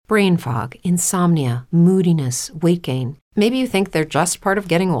brain fog, insomnia, moodiness, weight gain. Maybe you think they're just part of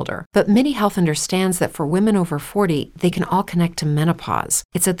getting older, but MIDI Health understands that for women over 40, they can all connect to menopause.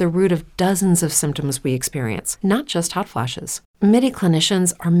 It's at the root of dozens of symptoms we experience, not just hot flashes. MIDI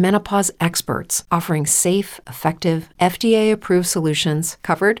clinicians are menopause experts, offering safe, effective, FDA-approved solutions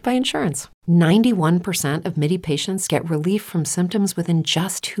covered by insurance. 91% of MIDI patients get relief from symptoms within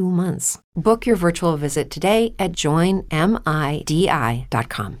just 2 months. Book your virtual visit today at joinmidi.com.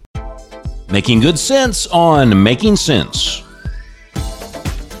 Making good sense on Making Sense.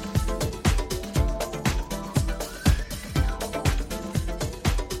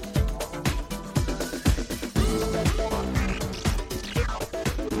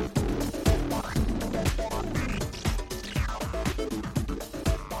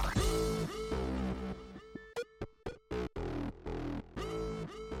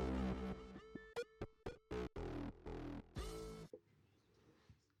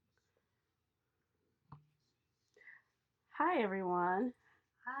 Hi, everyone.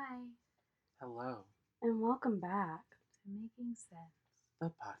 Hi, Hello, And welcome back. to Making Sense. the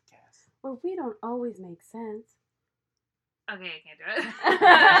podcast. Well, we don't always make sense. Okay, I can't do it.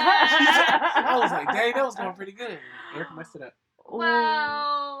 I was like, dang, that was going pretty good. Eric messed it up.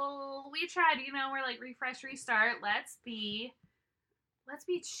 Well, we tried. We're like refresh, restart. Let's be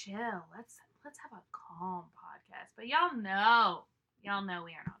chill. Let's have a calm podcast. But y'all know we are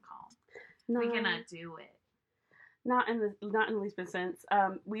not calm. We cannot do it. Not in the least bit sense.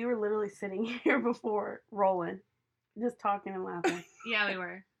 We were literally sitting here before rolling, just talking and laughing. Yeah, we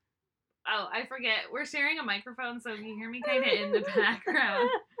were. Oh, I forget. We're sharing a microphone, so if you hear me kind of in the background,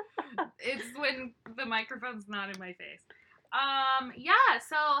 it's when the microphone's not in my face. Yeah,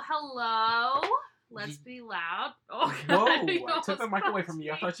 so hello. Let's be loud. Oh, God. Whoa, I took the mic away from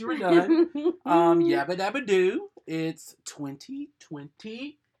you. I thought you were done. Yabba dabba doo. It's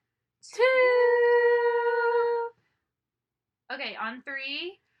 2020. Okay, on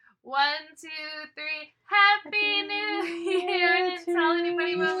 3. 1, 2, 3. Happy New Year! I didn't tell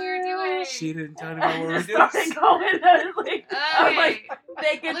anybody what we were doing. She didn't tell me what we were doing. Started going. I was like, Okay,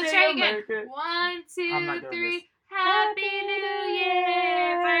 make it let's to try again. America. 1, I'm not 2, doing 3. this. Happy New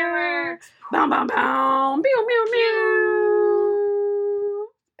Year! Fireworks! Bow, bow, bow. Pew, pew, pew.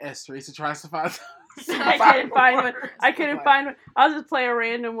 S. Teresa tries to find. I couldn't find one. I couldn't find one. I'll just play a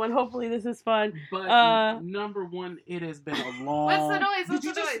random one. Hopefully this is fun. But number one, it has been a long. What's the noise? What's Did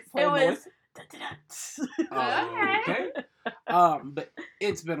you the just noise? play It a was. noise? Okay. But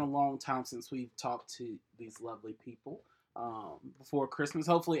it's been a long time since we've talked to these lovely people. Before Christmas.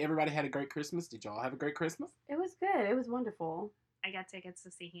 Hopefully everybody had a great Christmas. Did y'all have a great Christmas? It was good. It was wonderful. I got tickets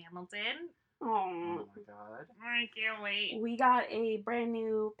to see Hamilton. Oh, Oh my god. I can't wait. we got a brand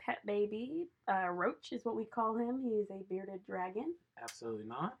new pet baby. Roach is what we call him. He's a bearded dragon. Absolutely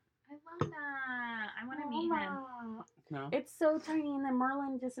not. I love that. I want to meet him. No. It's so tiny, and then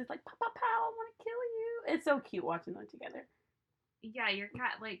Merlin just is like, "Pow, pow, pow, I want to kill you." It's so cute watching them together. Yeah, your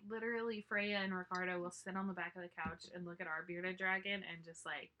cat, like, literally, Freya and Ricardo will sit on the back of the couch and look at our bearded dragon and just,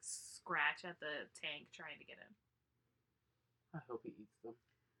 like, scratch at the tank trying to get him. I hope he eats them.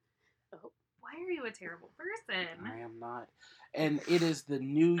 Why are you a terrible person? I am not. And it is the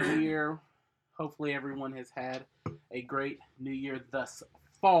new year. Hopefully everyone has had a great new year thus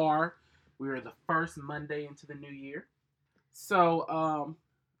far. We are the first Monday into the new year. So,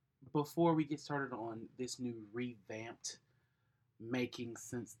 before we get started on this new revamped Making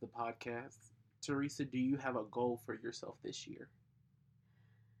Sense the podcast, Teresa, do you have a goal for yourself this year?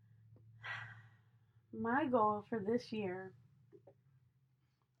 My goal for this year.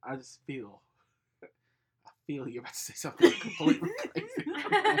 I just feel you're about to say something completely crazy.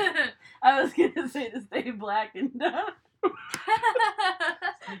 I was gonna say to stay black and dumb.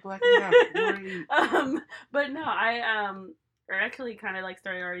 Stay black and dumb. But no, I actually kind of like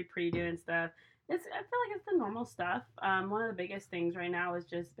started already pre-doing stuff. I feel like it's the normal stuff. One of the biggest things right now has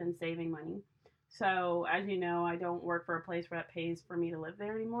just been saving money. So as you know, I don't work for a place where that pays for me to live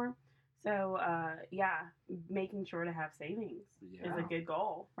there anymore. So yeah, making sure to have savings is a good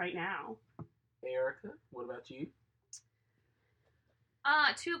goal right now. Erica, what about you?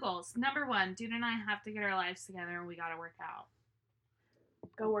 2 goals. Number 1, Dude and I have to get our lives together and we gotta work out.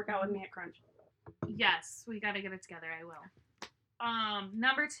 Go work out with me at Crunch. Yes, we gotta get it together. I will.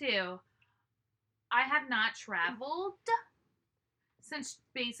 Number 2, I have not traveled since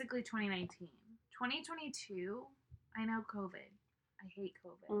basically 2019. 2022, I know COVID. I hate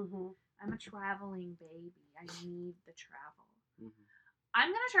COVID. Mm-hmm. I'm a traveling baby. I need the travel. Mm-hmm. I'm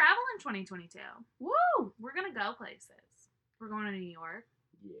going to travel in 2022. Woo! We're going to go places. We're going to New York.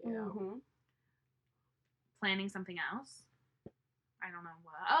 Yeah. Mm-hmm. Planning something else. I don't know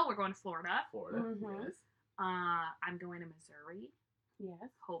what. Oh, we're going to Florida. Florida. Mhm. Yes. I'm going to Missouri.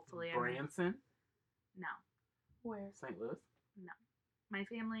 Yes. Hopefully, Branson. No. Where? St. Louis. My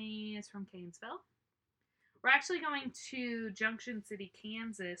family is from Kanesville. We're actually going to Junction City,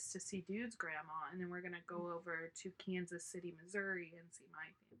 Kansas to see Dude's grandma, and then we're going to go over to Kansas City, Missouri and see my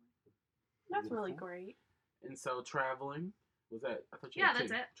family. That's really Beautiful. great. And so traveling, was that? I thought you Yeah, had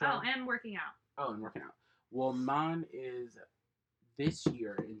that's two. it. Traveling? Oh, and working out. Oh, and working out. Well, mine is this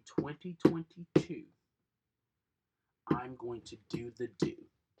year in 2022. I'm going to do the do.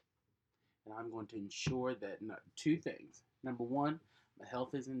 And I'm going to ensure that two things. Number one, my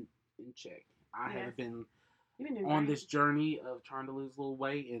health is in check. I Yes. have been You've been doing on great. this journey of trying to lose a little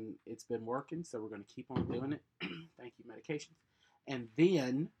weight, and it's been working, so we're going to keep on doing it. Thank you, medications. And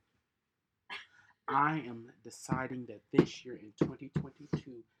then I am deciding that this year in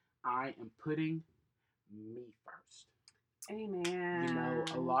 2022, I am putting me first. Amen. You know,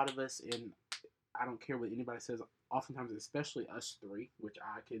 a lot of us, and I don't care what anybody says, oftentimes, especially us three, which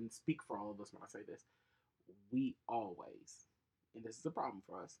I can speak for all of us when I say this, we always, and this is a problem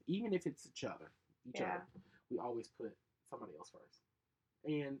for us, even if it's each other, we always put somebody else first.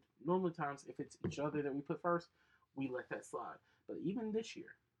 And normally times, if it's each other that we put first, we let that slide. But even this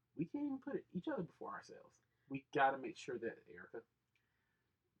year, we can't even put each other before ourselves. We got to make sure that, Erica,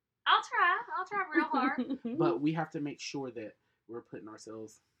 I'll try real hard. but we have to make sure that we're putting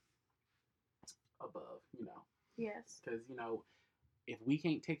ourselves above, you know. Yes. Because, you know, if we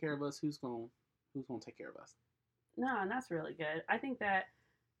can't take care of us, who's going to take care of us? No, and that's really good. I think that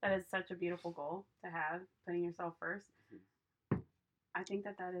is such a beautiful goal to have, putting yourself first. I think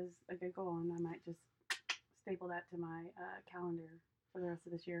that is a good goal, and I might just staple that to my calendar for the rest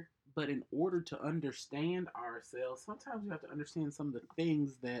of this year. But in order to understand ourselves, sometimes we have to understand some of the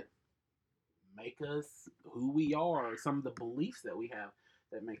things that make us who we are, or some of the beliefs that we have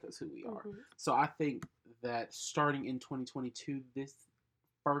that make us who we are. Mhm. So I think that starting in 2022, this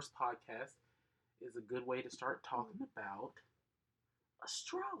first podcast is a good way to start talking about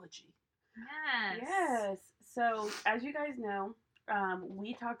astrology. Yes. Yes. So, as you guys know,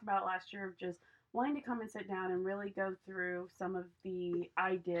 we talked about last year of just wanting to come and sit down and really go through some of the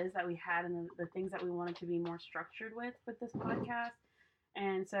ideas that we had and the things that we wanted to be more structured with this podcast.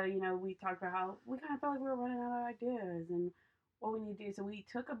 And so, you know, we talked about how we kind of felt like we were running out of ideas and what we need to do. So we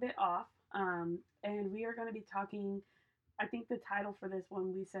took a bit off, and we are going to be talking. I think the title for this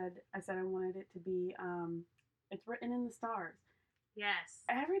one, I said I wanted it to be, it's written in the stars. Yes.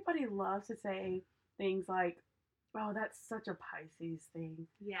 Everybody loves to say things like, oh, that's such a Pisces thing.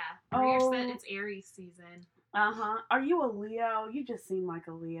 Yeah. Oh. It's Aries season. Uh-huh. Are you a Leo? You just seem like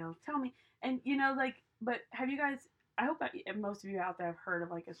a Leo. Tell me. And, you know, like, but have you guys, I hope that most of you out there have heard of,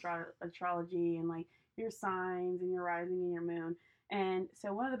 like, astrology and, like, your signs and your rising and your moon. And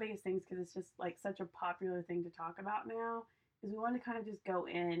so one of the biggest things, because it's just, like, such a popular thing to talk about now, is we want to kind of just go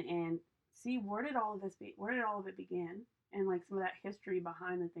in and see where did all of it begin? And, like, some of that history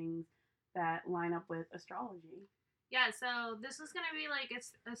behind the things that line up with astrology. Yeah, so this is going to be like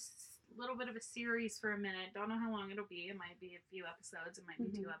it's a little bit of a series for a minute. Don't know how long it'll be. It might be a few episodes. It might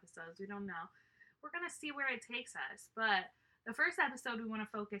be 2 episodes. We don't know. We're going to see where it takes us. But the first episode, we want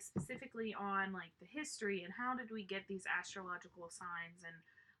to focus specifically on like the history and how did we get these astrological signs and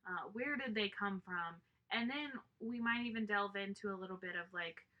where did they come from. And then we might even delve into a little bit of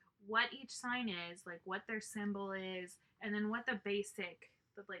like what each sign is, like what their symbol is, and then what the basic,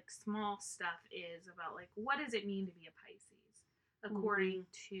 the like small stuff is about like what does it mean to be a Pisces according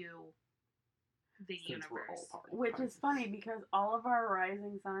to the Since we're all universe. part of Which is Pisces. funny because all of our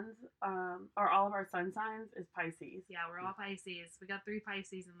rising suns, or all of our sun signs is Pisces. Yeah, we're all Pisces. We got 3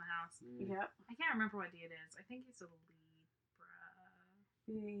 Pisces in the house. Yep. I can't remember what day it is. I think it's a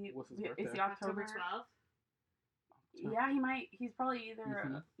Libra. What's his It's birthday? the October. 12th. Yeah, he's probably either,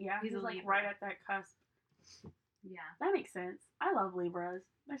 Mhm. he's He's a like Libra. right at that cusp. Yeah. That makes sense. I love Libras.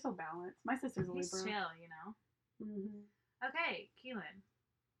 They're so balanced. My sister's a He's Libra. chill, you know. Hmm. Okay, Keelan.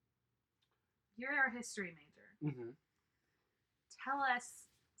 You're our history major. Mm-hmm. Tell us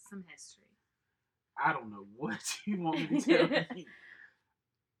some history. I don't know what you want me to tell you.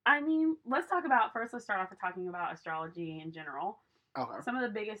 I mean, let's start off with talking about astrology in general. Okay. Some of the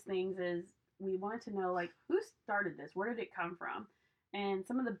biggest things is we wanted to know, like, who started this? Where did it come from? And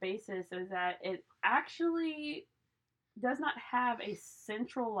some of the basis is that it actually does not have a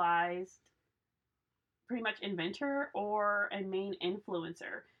centralized, pretty much inventor or a main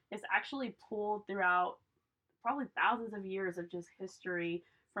influencer. It's actually pulled throughout probably thousands of years of just history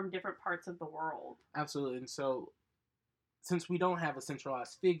from different parts of the world. Absolutely. And so, since we don't have a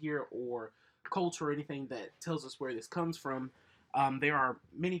centralized figure or culture or anything that tells us where this comes from, There are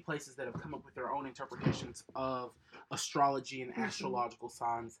many places that have come up with their own interpretations of astrology and astrological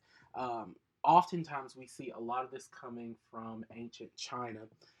signs. Oftentimes, we see a lot of this coming from ancient China,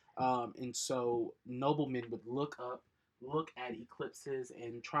 and so noblemen would look at eclipses,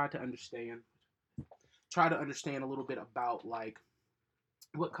 and try to understand a little bit about like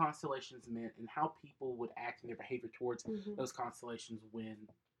what constellations meant and how people would act in their behavior towards those constellations when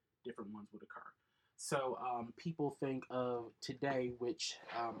different ones would occur. So people think of today, which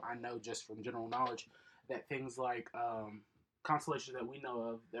I know just from general knowledge, that things like constellations that we know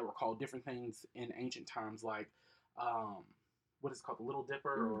of that were called different things in ancient times, like what is it called, the Little Dipper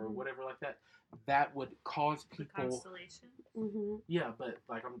or whatever like that, that would cause people. The constellation. Yeah, but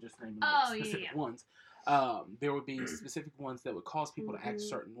like I'm just naming specific ones. There would be specific ones that would cause people to act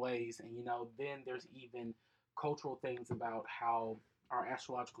certain ways, and then there's even cultural things about how our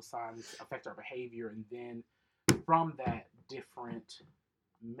astrological signs affect our behavior, and then from that, different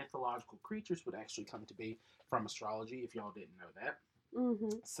mythological creatures would actually come to be from astrology, if y'all didn't know that.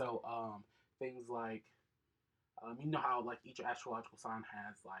 So things like how like each astrological sign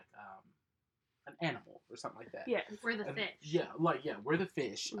has like an animal or something like that. Yeah, we're the fish. Yeah, we're the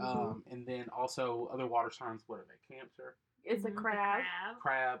fish. And then also other water signs. What are they? Cancer. It's a crab.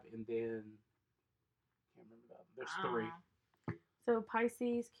 Crab, and then can't remember that. There's 3. So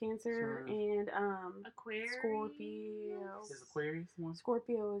Pisces, Cancer, and Aquarius. Scorpio. Is Aquarius one?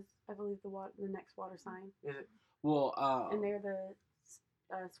 Scorpio is, I believe, the next water sign. Is it? Well, and they're the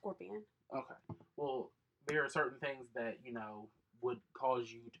Scorpion. Okay. Well, there are certain things that would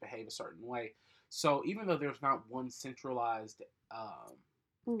cause you to behave a certain way. So even though there's not one centralized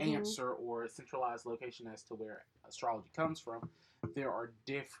answer or a centralized location as to where astrology comes from, there are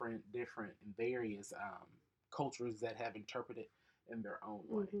different and various cultures that have interpreted in their own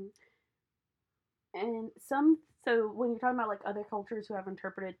way. And so when you're talking about like other cultures who have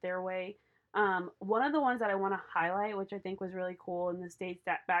interpreted their way, one of the ones that I want to highlight, which I think was really cool in the States,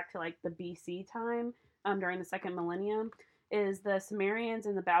 that back to like the BC time, during the second millennium, is the Sumerians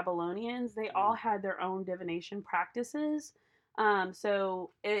and the Babylonians. They all had their own divination practices.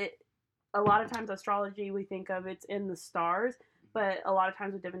 So a lot of times astrology, we think of it's in the stars, but a lot of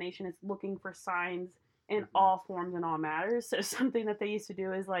times with divination, it's looking for signs in all forms and all matters. So something that they used to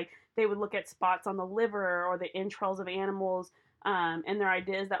do is like they would look at spots on the liver or the entrails of animals, and their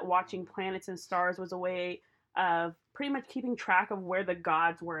idea is that watching planets and stars was a way of pretty much keeping track of where the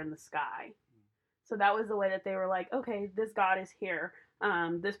gods were in the sky. So that was the way that they were like, okay, this god is here.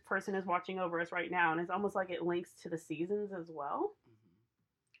 This person is watching over us right now. And it's almost like it links to the seasons as well.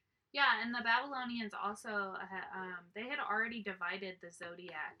 Yeah, and the Babylonians also, they had already divided the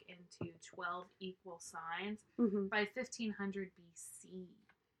zodiac into 12 equal signs by 1500 BC.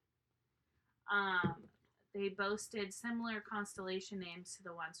 They boasted similar constellation names to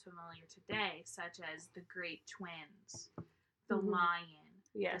the ones familiar today, such as the Great Twins, the Lion,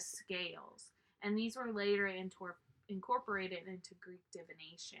 the Scales. And these were later incorporated into Greek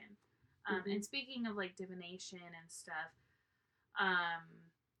divination. And speaking of like divination and stuff,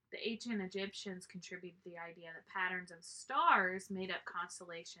 the ancient Egyptians contributed the idea that patterns of stars made up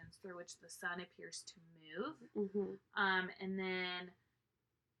constellations through which the sun appears to move. And then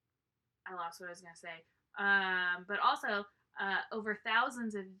I lost what I was going to say. But also, over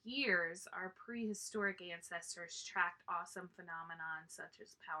thousands of years, our prehistoric ancestors tracked awesome phenomena such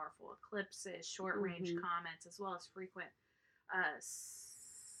as powerful eclipses, short-range comets, as well as frequent, I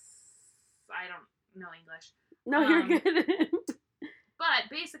don't know English. No, you're good. But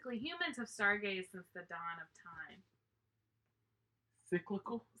basically, humans have stargazed since the dawn of time.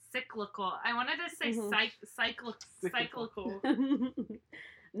 Cyclical. I wanted to say cyclical.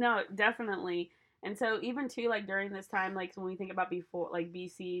 No, definitely. And so even too, like during this time, like when we think about before, like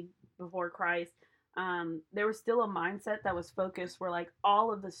BC, before Christ, there was still a mindset that was focused where like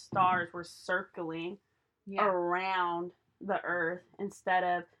all of the stars were circling around the Earth instead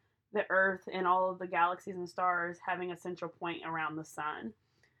of the Earth and all of the galaxies and stars having a central point around the sun.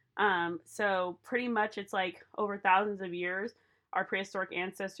 So pretty much it's like over thousands of years, our prehistoric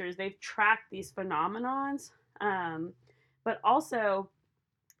ancestors, they've tracked these phenomenons. But also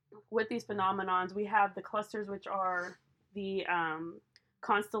with these phenomenons, we have the clusters, which are the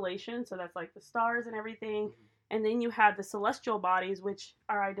constellations. So that's like the stars and everything. And then you have the celestial bodies, which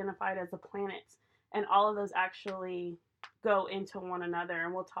are identified as the planets. And all of those actually go into one another,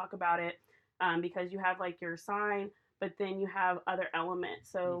 and we'll talk about it because you have like your sign, but then you have other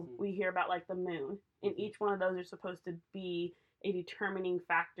elements. So we hear about like the moon, and each one of those are supposed to be a determining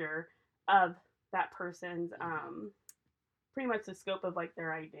factor of that person's pretty much the scope of like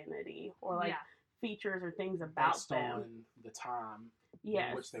their identity or like features or things about based them. on the time Yes.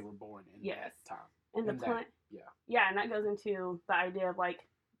 in which they were born in Yes. that time. And the And that- planet. yeah. Yeah, and that goes into the idea of like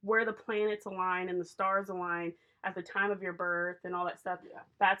where the planets align and the stars align at the time of your birth and all that stuff. Yeah.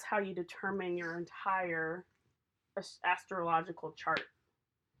 That's how you determine your entire astrological chart.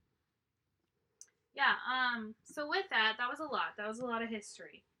 Yeah, so with that was a lot. That was a lot of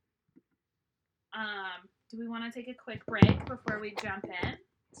history. Do we want to take a quick break before we jump in?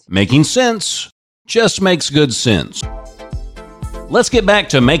 Making sense just makes good sense. Let's get back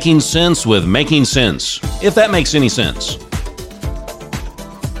to making sense with Making Sense, if that makes any sense.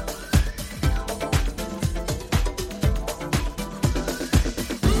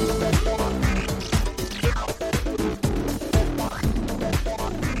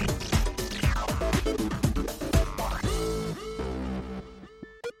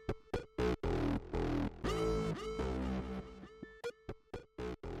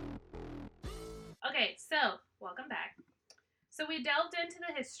 Okay, so welcome back. So we delved into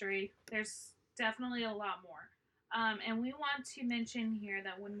the history. There's definitely a lot more. And we want to mention here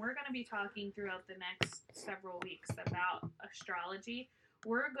that when we're going to be talking throughout the next several weeks about astrology,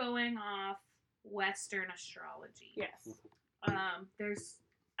 we're going off Western astrology. Yes. There's,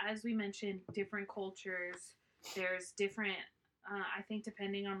 as we mentioned, different cultures. There's different, I think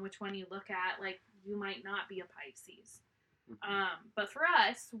depending on which one you look at, like you might not be a Pisces. But for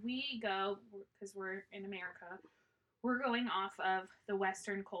us, we go, because we're in America, we're going off of the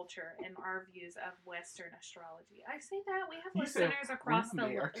Western culture and our views of Western astrology. I say that we have You said listeners across the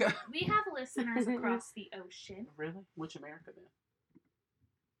America. we have listeners across the ocean. Really? Which America then?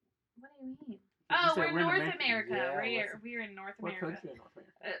 What do you mean? You Oh, said we're in North America. Yeah, We're in North what America. country in North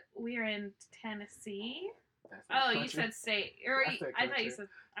America? We're in Tennessee. That's not Oh, country. you said state. Or I said I thought you country. said.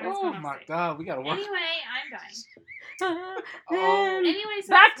 I was Oh going off my state. God, we gotta work. Anyway, I'm dying. Oh. Anyway, so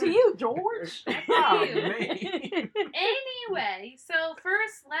Back to you, George. Back to Oh, you. man. Anyway, so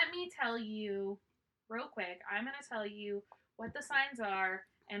first, let me tell you real quick. I'm going to tell you what the signs are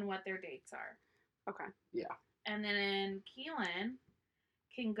and what their dates are. Okay. Yeah. And then Keelan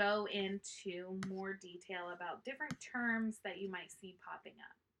can go into more detail about different terms that you might see popping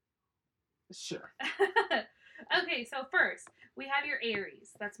Sure. up. Okay, so first, we have your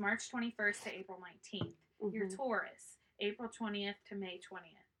Aries. That's March 21st to April 19th. Your Mhm. Taurus, April 20th to May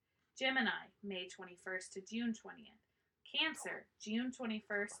 20th. Gemini, May 21st to June 20th. Cancer, June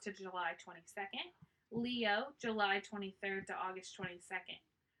 21st to July 22nd. Leo, July 23rd to August 22nd.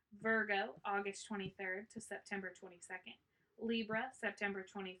 Virgo, August 23rd to September 22nd. Libra, September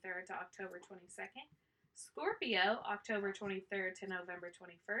 23rd to October 22nd. Scorpio, October 23rd to November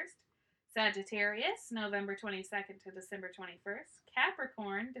 21st. Sagittarius, November 22nd to December 21st.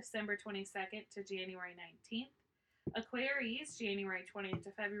 Capricorn, December 22nd to January 19th. Aquarius, January 20th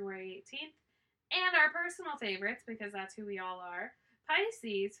to February 18th. And our personal favorites, because that's who we all are,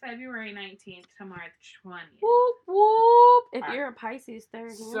 Pisces, February 19th to March 20th. Whoop whoop! If Alright. you're a Pisces, throw your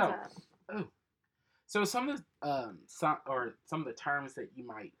hands So, up. So some of the some of the terms that you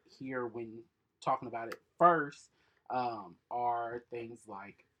might hear when talking about it first are things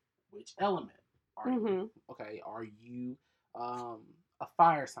like which element are you? Mhm. Okay, are you a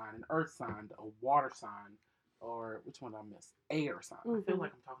fire sign, an earth sign, a water sign, or which one did I miss? Air sign. I feel Mhm.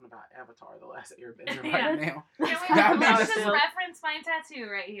 like I'm talking about Avatar: The Last Airbender Yeah. right now. Can That we means let's just still- reference my tattoo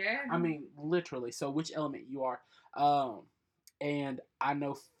right here? I mean, literally. So, which element you are? And I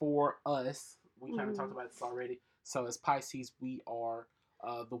know for us, we kind of talked about this already. So, as Pisces, we are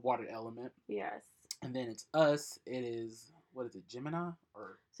the water element, Yes. and then it's us. It is what is it, Gemini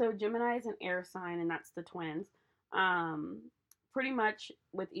or? So Gemini is an air sign, and that's the twins. Pretty much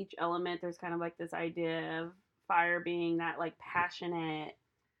with each element, there's kind of like this idea of fire being that like passionate,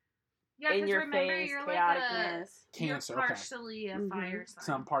 Yeah, in 'cause your remember, face, you're like chaoticness. Cancer, You're okay. partially a Mhm. fire sign.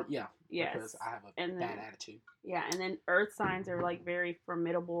 Some part, yeah. Yes. Because I have a And bad then- attitude. Yeah, and then earth signs are like very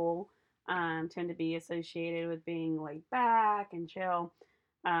formidable, tend to be associated with being laid back and chill.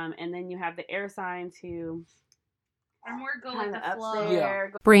 And then you have the air signs who Or more go kind with of the up flow.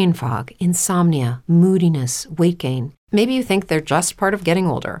 there. Brain fog, insomnia, moodiness, weight gain. Maybe you think they're just part of getting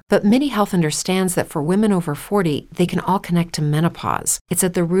older, but MIDI Health understands that for women over 40, they can all connect to menopause. It's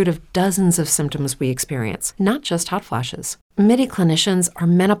at the root of dozens of symptoms we experience, not just hot flashes. MIDI clinicians are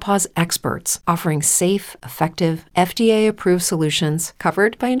menopause experts, offering safe, effective, FDA-approved solutions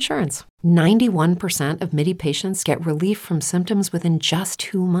covered by insurance. 91% of MIDI patients get relief from symptoms within just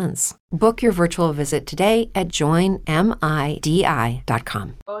 2 months. Book your virtual visit today at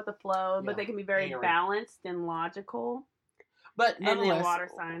joinmidi.com. Go with the flow, Yeah. but they can be very Airy. balanced and logical. But And then nonetheless, water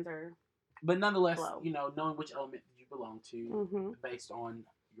signs are. But nonetheless, flow. you know, knowing which element you belong to, Mhm. based on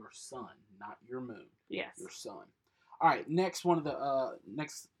your sun, not your moon. Yes. Your sun. All right. Next one of the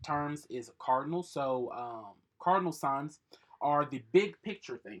next terms is cardinal. So cardinal signs are the big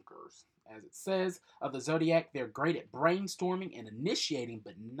picture thinkers. As it says of the zodiac, they're great at brainstorming and initiating,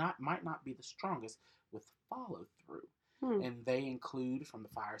 but might not be the strongest with follow through. And they include from the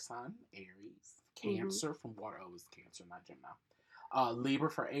fire sign Aries, Cancer from water. Oh, it's Cancer, not Gemini. Libra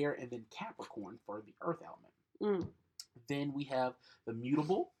for air, and then Capricorn for the earth element. Then we have the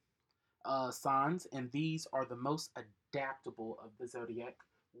mutable signs, and these are the most adaptable of the zodiac,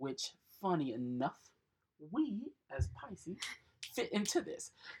 which, funny enough, we as Pisces fit into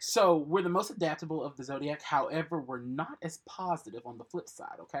this. So we're the most adaptable of the zodiac. However, we're not as positive on the flip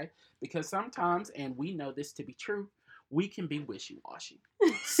side, okay? Because sometimes, and we know this to be true, we can be wishy-washy.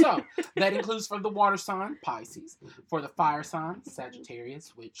 So that includes for the water sign, Pisces, for the fire sign,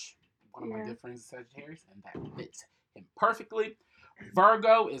 Sagittarius, which one of my good friends is Sagittarius, and that fits him perfectly.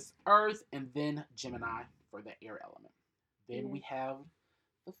 Virgo is earth, and then Gemini for the air element. Then we have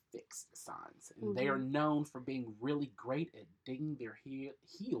the fixed signs, and they are known for being really great at digging their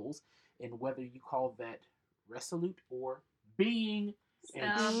heels, and whether you call that resolute or being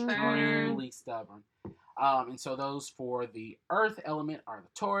extremely stubborn. And so those for the earth element are the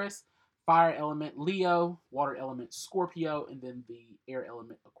Taurus, fire element Leo, water element Scorpio, and then the air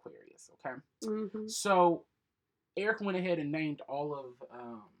element Aquarius. Okay. So Eric went ahead and named all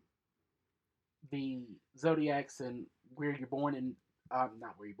of the zodiacs and where you're born, and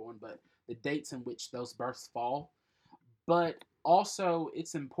not where you're born, but the dates in which those births fall. But also,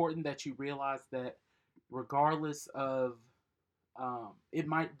 it's important that you realize that regardless of, it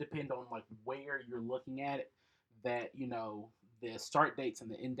might depend on like where you're looking at it, that, you know, the start dates and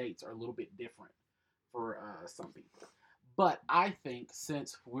the end dates are a little bit different for some people. But I think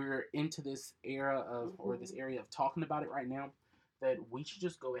since we're into this era of, or this area of talking about it right now, that we should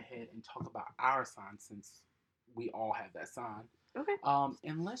just go ahead and talk about our sign since we all have that sign. Okay.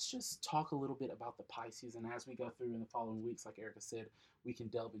 And let's just talk a little bit about the Pisces, and as we go through in the following weeks, like Erica said, we can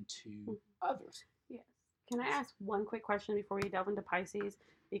delve into others. Yes. Can I ask one quick question before we delve into Pisces?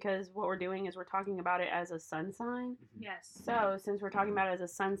 Because what we're doing is we're talking about it as a sun sign. Yes. So since we're talking about it as a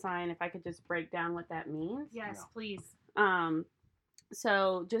sun sign, if I could just break down what that means. Yes, please.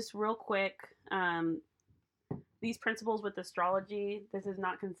 So just real quick, these principles with astrology, this is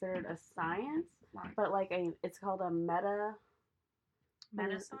not considered a science, but like it's called a meta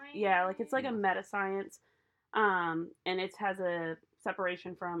science. Yeah, like it's like a meta science, and it has a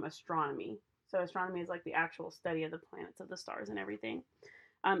separation from astronomy. So astronomy is like the actual study of the planets, of the stars, and everything.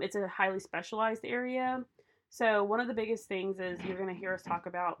 It's a highly specialized area. So one of the biggest things is you're going to hear us talk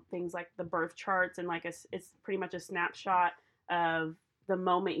about things like the birth charts, and like it's pretty much a snapshot of the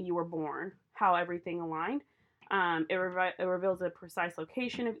moment you were born, how everything aligned. It reveals the precise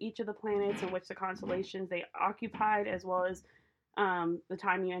location of each of the planets and which the constellations they occupied, as well as the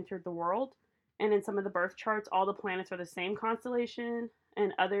time you entered the world. And in some of the birth charts, all the planets are the same constellation,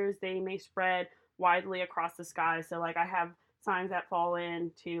 and others they may spread widely across the sky. So like I have signs that fall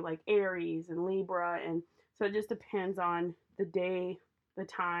into like Aries and Libra, and so it just depends on the day, the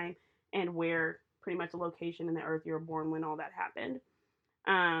time, and where pretty much the location in the earth you were born when all that happened.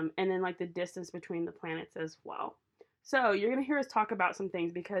 And then like the distance between the planets as well. So you're going to hear us talk about some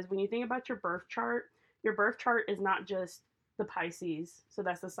things, because when you think about your birth chart is not just the Pisces. So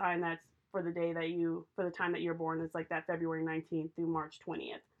that's the sign that's for the day that for the time that you're born. It's like that February 19th through March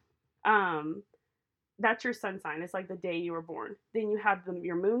 20th. That's your sun sign. It's like the day you were born. Then you have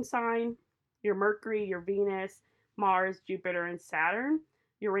your moon sign, your Mercury, your Venus, Mars, Jupiter, and Saturn,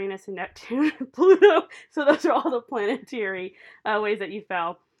 Uranus and Neptune, Pluto. So those are all the planetary ways that you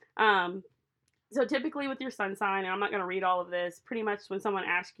fell. So typically with your sun sign, and I'm not going to read all of this, pretty much when someone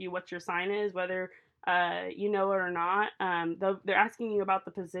asks you what your sign is, whether you know it or not, they're asking you about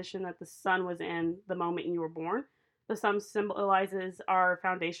the position that the sun was in the moment you were born. The sun symbolizes our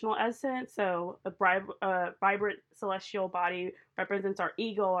foundational essence. So a vibrant celestial body represents our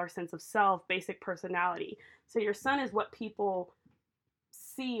ego, our sense of self, basic personality. So your sun is what people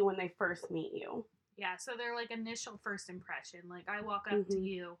see when they first meet you. Yeah, so they're like initial first impression. Like I walk up to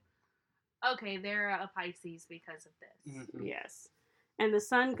you, okay, they're a Pisces because of this. Yes. And the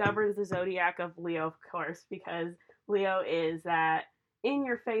sun governs the zodiac of Leo, of course, because Leo is that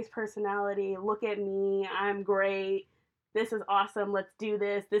in-your-face personality. Look at me. I'm great. This is awesome. Let's do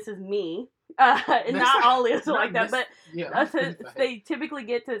this. This is me. Not all Leos are like that, but they typically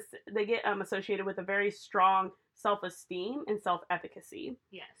get associated with a very strong self-esteem and self-efficacy.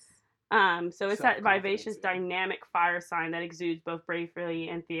 Yes. So it's that vivacious, dynamic fire sign that exudes both bravery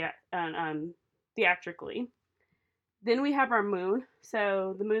and theatrically. Then we have our moon.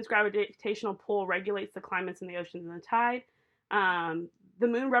 So the moon's gravitational pull regulates the climates in the oceans and the tide. The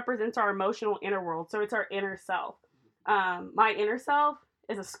moon represents our emotional inner world. So it's our inner self. My inner self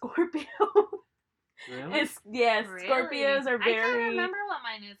is a Scorpio. Really? Yes, Really? Scorpios are I can't very. remember what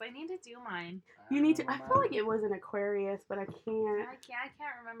mine is. I need to do mine. You need to. I feel like it was an Aquarius, but I can't. I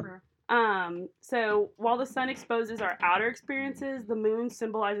can't remember. So while the sun exposes our outer experiences, the moon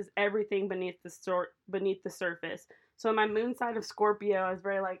symbolizes everything beneath the surface. So my moon side of Scorpio is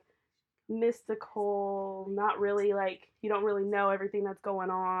very like mystical, not really like you don't really know everything that's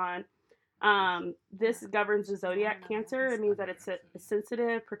going on. This governs the zodiac Cancer. It means that it's a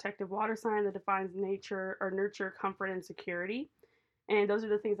sensitive, protective water sign that defines nature or nurture, comfort, and security. And those are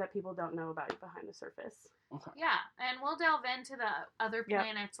the things that people don't know about you behind the surface. Okay. Yeah, and we'll delve into the other Yep.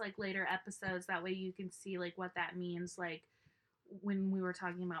 planets like later episodes. That way you can see like what that means, like when we were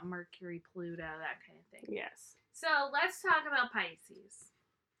talking about Mercury, Pluto, that kind of thing. Yes. So let's talk about Pisces,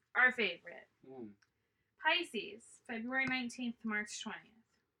 our favorite. Pisces, February 19th to March 20th.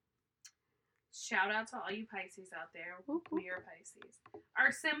 Shout out to all you Pisces out there. Whoop, whoop. We are Pisces.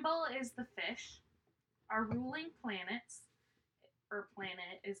 Our symbol is the fish. Our ruling planet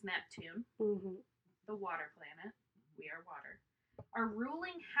is Neptune, Mm-hmm. the water planet. We are water. Our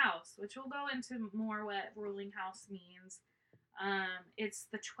ruling house, which we'll go into more what ruling house means. It's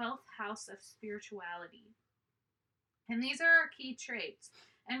the 12th house of spirituality. And these are our key traits.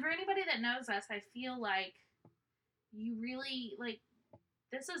 And for anybody that knows us, I feel like you really, like,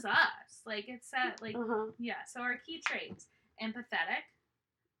 this is us. Like, it's that, like, yeah. So our key traits: empathetic,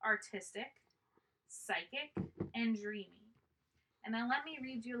 artistic, psychic, and dreamy. And then let me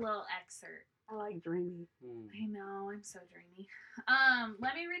read you a little excerpt. I like dreamy. I know, I'm so dreamy.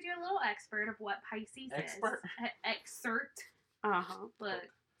 Let me read you a little excerpt of what Pisces Expert. is. Excerpt. Uh-huh. Look,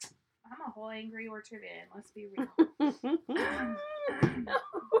 I'm a whole Angry Orchard in. Let's be real.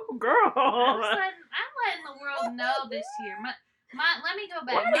 Girl. I'm letting the world know this year. Let me go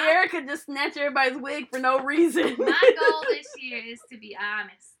back. Why did Erica just snatch everybody's wig for no reason? My goal this year is to be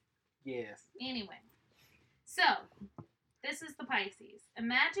honest. Yes. Anyway, so this is the Pisces.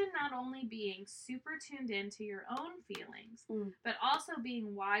 Imagine not only being super tuned into your own feelings, but also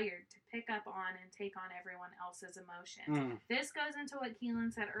being wired to pick up on and take on everyone else's emotions. This goes into what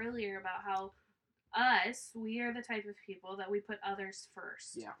Keelan said earlier about how we are the type of people that we put others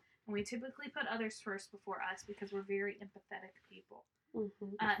first. Yeah. And we typically put others first before us because we're very empathetic people.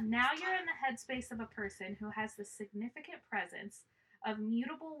 Mm-hmm. Now you're in the headspace of a person who has the significant presence of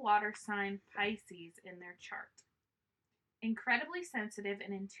mutable water sign Pisces in their chart. Incredibly sensitive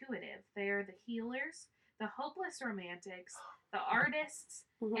and intuitive, they are the healers, the hopeless romantics, the artists,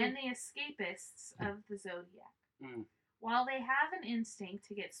 and the escapists of the zodiac. While they have an instinct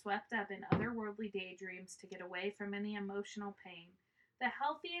to get swept up in otherworldly daydreams to get away from any emotional pain, the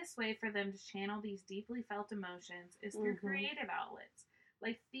healthiest way for them to channel these deeply felt emotions is through creative outlets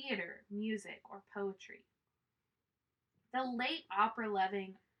like theater, music, or poetry. The late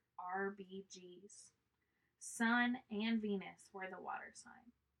opera-loving RBGs, Sun and Venus, were the water sign.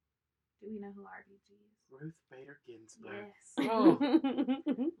 Do we know who RBG is? Ruth Bader Ginsburg. Yes. Oh.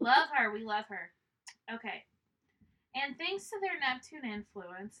 Love her. We love her. Okay. And thanks to their Neptune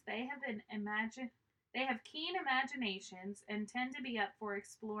influence, they have keen imaginations and tend to be up for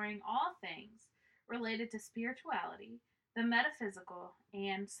exploring all things related to spirituality, the metaphysical,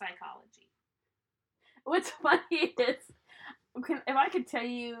 and psychology. What's funny is, if I could tell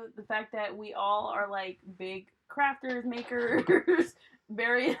you the fact that we all are like big crafters, makers,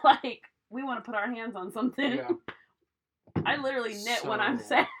 very like, we want to put our hands on something. Yeah. I literally knit when I'm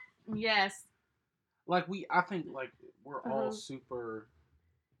sad. Yes. Like I think like we're all super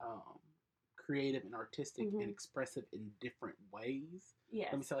creative and artistic and expressive in different ways. Yes.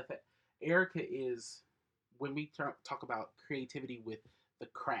 Let me say it like that. Erica is, when we talk about creativity with the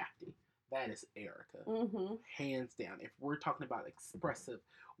crafty, that is Erica. Hands down. If we're talking about expressive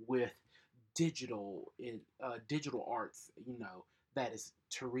with digital arts, you know, that is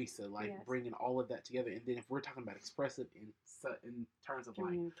Teresa, like bringing all of that together. And then if we're talking about expressive in terms of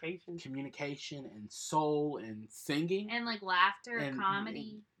communication and soul and singing and like laughter, and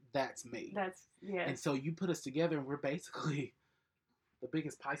comedy, that's me. Yeah. And so you put us together, and we're basically the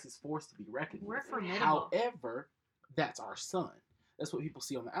biggest Pisces force to be reckoned with. We're formidable. However, that's our sun. That's what people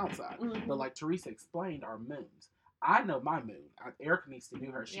see on the outside. But like Teresa explained, our moons. I know my moon. Erica needs to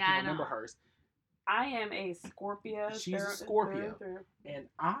do hers. She can remember hers. I am a Scorpio. She's a Scorpio. And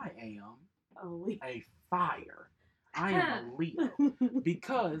I am a fire. I am a Leo.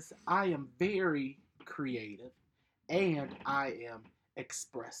 Because I am very creative and I am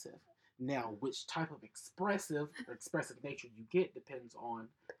expressive. Now, which type of expressive nature you get depends on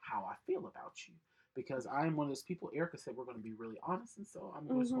how I feel about you. Because I am one of those people, Erica said we're going to be really honest, and so I'm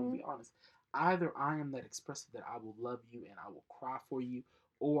just going to be honest. Either I am that expressive that I will love you and I will cry for you,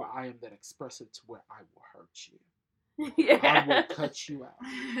 or I am that expressive to where I will hurt you. Yeah. I will cut you out.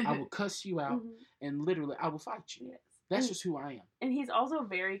 I will cuss you out, and literally I will fight you. Yes. That's just who I am. And he's also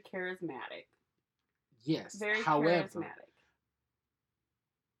very charismatic. Yes. Very However, charismatic.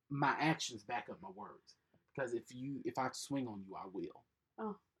 my actions back up my words. Because if I swing on you, I will.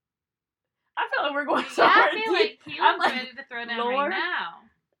 Oh. I feel like we're going Yeah, I somewhere feel like deep. he I'm was like, ready to throw down Lord. right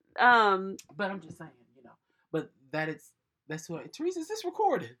now. But I'm just saying, But that's what Teresa, is this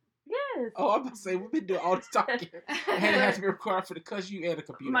recorded? Yes. Oh, I'm about to say we've been doing all this talking. And it has to be recorded for the cuss you and the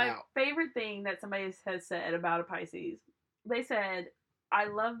computer My out. favorite thing that somebody has said about a Pisces, they said, I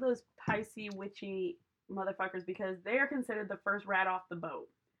love those Pisces witchy motherfuckers because they are considered the first rat off the boat.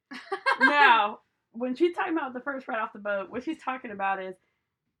 Now, when she's talking about the first rat off the boat, what she's talking about is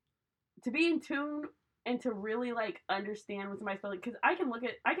to be in tune and to really like understand what somebody's feeling. Because I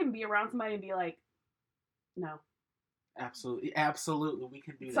can be around somebody and be like, no. Absolutely, we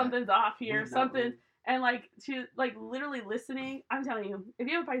can do Something's off here. Something. And like she like literally listening. I'm telling you, if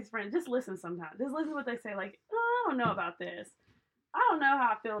you have a Pisces friend, just listen sometimes. Just listen to what they say. Like, oh, I don't know about this. I don't know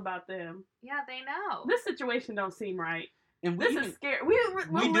how I feel about them. Yeah, they know. This situation don't seem right. And This is scary. We'll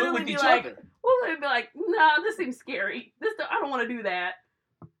we do it with be each like, other. We'll literally be like, no, this seems scary. I don't want to do that.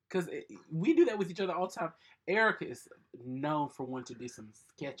 Because we do that with each other all the time. Erica is known for wanting to do some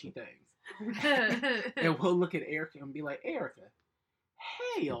sketchy things. And we'll look at Erica and be like, Erica,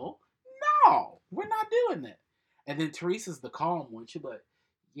 hell no, we're not doing that. And then Teresa's the calm one. She'll be like,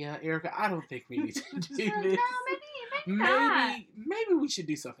 yeah, Erica, I don't think we need to do this. No, maybe not. Maybe we should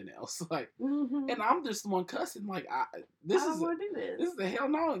do something else. Like, and I'm just the one cussing. Like, I don't want to do this. This is the hell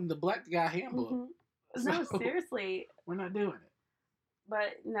no in the Black Guy Handbook. No, So, seriously. we're not doing it.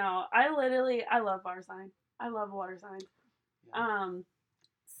 But no, I love water signs. I love water signs. Yeah.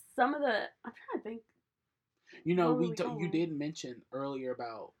 Some of the, I'm trying to think. You know, Where are we you going? did mention earlier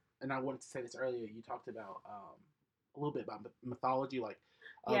about, and I wanted to say this earlier. You talked about a little bit about mythology, like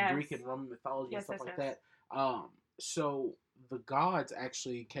Yes. Greek and Roman mythology and Yes, stuff yes, like yes. that. So the gods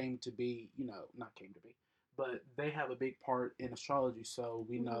actually came to be, not came to be, but they have a big part in astrology. So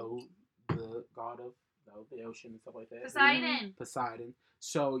we know the god of the ocean and stuff like that. Poseidon.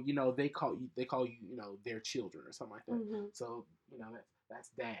 So they call you their children or something like that. Mm-hmm. So that's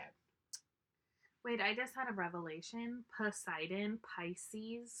dad. Wait, I just had a revelation. Poseidon,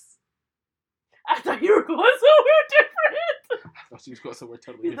 Pisces. I thought you were going somewhere different. I thought she was going somewhere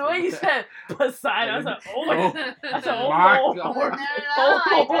totally The different. way you said Poseidon, I was like, oh, that's a my whole God. Lord. No,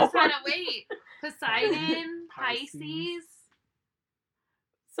 I just had to wait. Poseidon, Pisces. Pisces.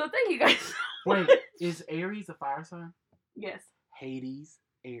 So thank you guys. Wait, is Aries a fire sign? Yes. Hades,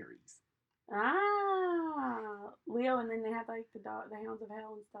 Aries. Leo, and then they have like the hounds of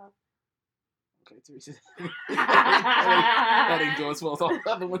hell and stuff. Okay, Teresa. That didn't go as well as all the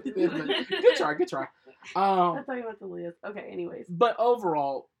other ones did, but good try. I thought you went to Leo's. Okay, anyways. But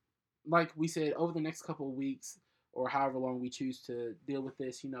overall, like we said, over the next couple of weeks or however long we choose to deal with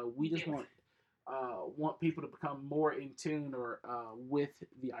this, we just want people to become more in tune or with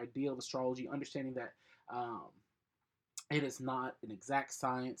the idea of astrology, understanding that it is not an exact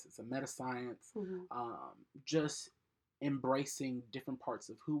science; it's a meta science. Just embracing different parts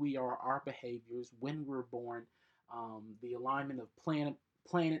of who we are, our behaviors, when we're born, the alignment of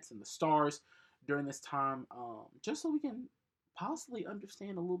planets and the stars during this time, just so we can possibly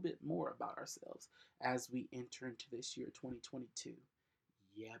understand a little bit more about ourselves as we enter into this year 2022.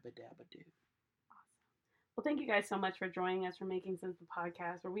 Yabba dabba do. Well, thank you guys so much for joining us for Making Sense the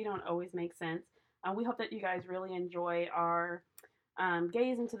podcast, where we don't always make sense. We hope that you guys really enjoy our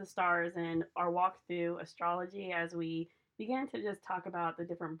gaze into the stars and our walk through astrology as we begin to just talk about the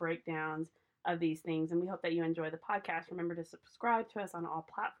different breakdowns of these things. And we hope that you enjoy the podcast. Remember to subscribe to us on all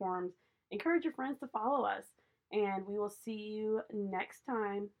platforms. Encourage your friends to follow us. And we will see you next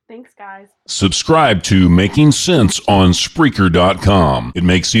time. Thanks, guys. Subscribe to Making Sense on Spreaker.com. It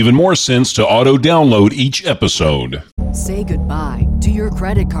makes even more sense to auto-download each episode. Say goodbye to your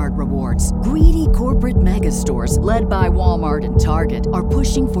credit card rewards. Greedy corporate mega stores, led by Walmart and Target, are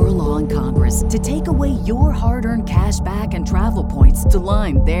pushing for a law in Congress to take away your hard-earned cash back and travel points to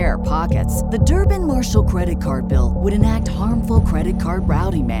line their pockets. The Durbin-Marshall credit card bill would enact harmful credit card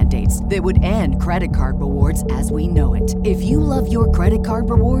routing mandates that would end credit card rewards as we know it. If you love your credit card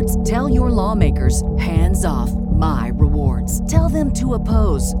rewards, tell your lawmakers, hands off my rewards. Tell them to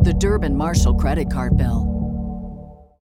oppose the Durbin-Marshall credit card bill.